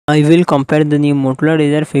I will compare the new Motorola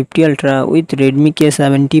Razr 50 Ultra with Redmi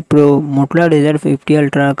K70 Pro. Motorola Razr 50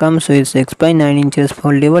 Ultra comes with 6.9 inches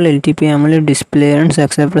foldable LTP AMOLED display and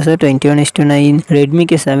success ratio 21:9. Redmi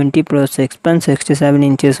K70 Pro 6.67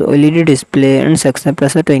 inches OLED display and success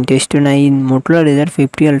ratio 20:9. Motorola Razr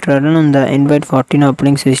 50 Ultra run on the Android 14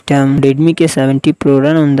 operating system. Redmi K70 Pro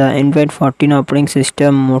run on the Android 14 operating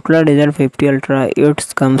system. Motorola Razr 50 Ultra it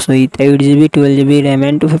comes with 8GB, 12GB RAM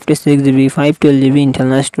and 256GB, 512GB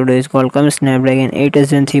internal storage. Qualcomm Snapdragon 8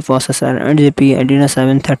 Gen 3 processor and GPU Adreno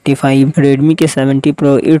 735. Redmi K70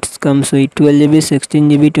 Pro it comes with 12GB,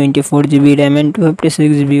 16GB, 24GB RAM and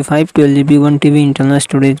 256GB, 512GB, 1TB internal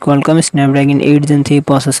storage. Qualcomm Snapdragon 8 Gen 3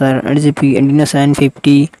 processor and GPU Adreno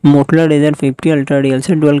 750. Motorola Razr 50 Ultra real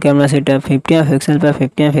set dual camera setup 50 MP by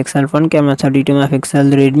 50 MP, front camera 32 MP.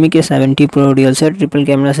 Redmi K70 Pro real set triple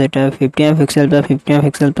camera setup 50 MP by 50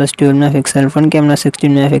 MP plus 12 MP, front camera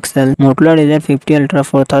 16 MP. Motorola Razr 50 Ultra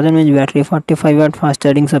 4000 mAh battery, 45 watt fast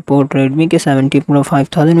charging support. Redmi K70 Pro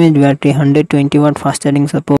 5000 mAh battery, 120 watt fast charging support.